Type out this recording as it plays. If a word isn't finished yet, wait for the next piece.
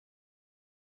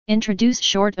Introduce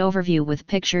short overview with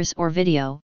pictures or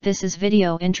video. This is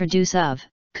video introduce of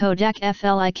KODAK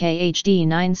FLik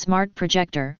HD9 Smart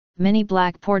Projector, Mini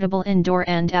Black Portable Indoor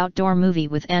and Outdoor Movie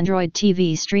with Android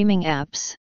TV streaming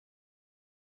apps.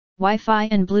 Wi-Fi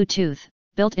and Bluetooth,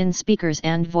 built-in speakers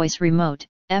and voice remote,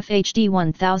 FHD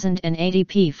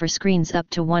 1080p for screens up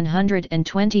to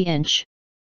 120 inch.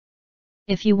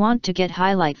 If you want to get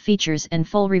highlight features and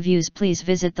full reviews, please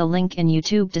visit the link in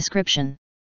YouTube description.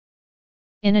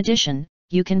 In addition,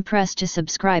 you can press to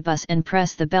subscribe us and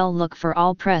press the bell. Look for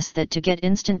all, press that to get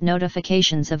instant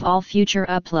notifications of all future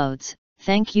uploads.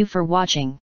 Thank you for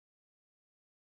watching.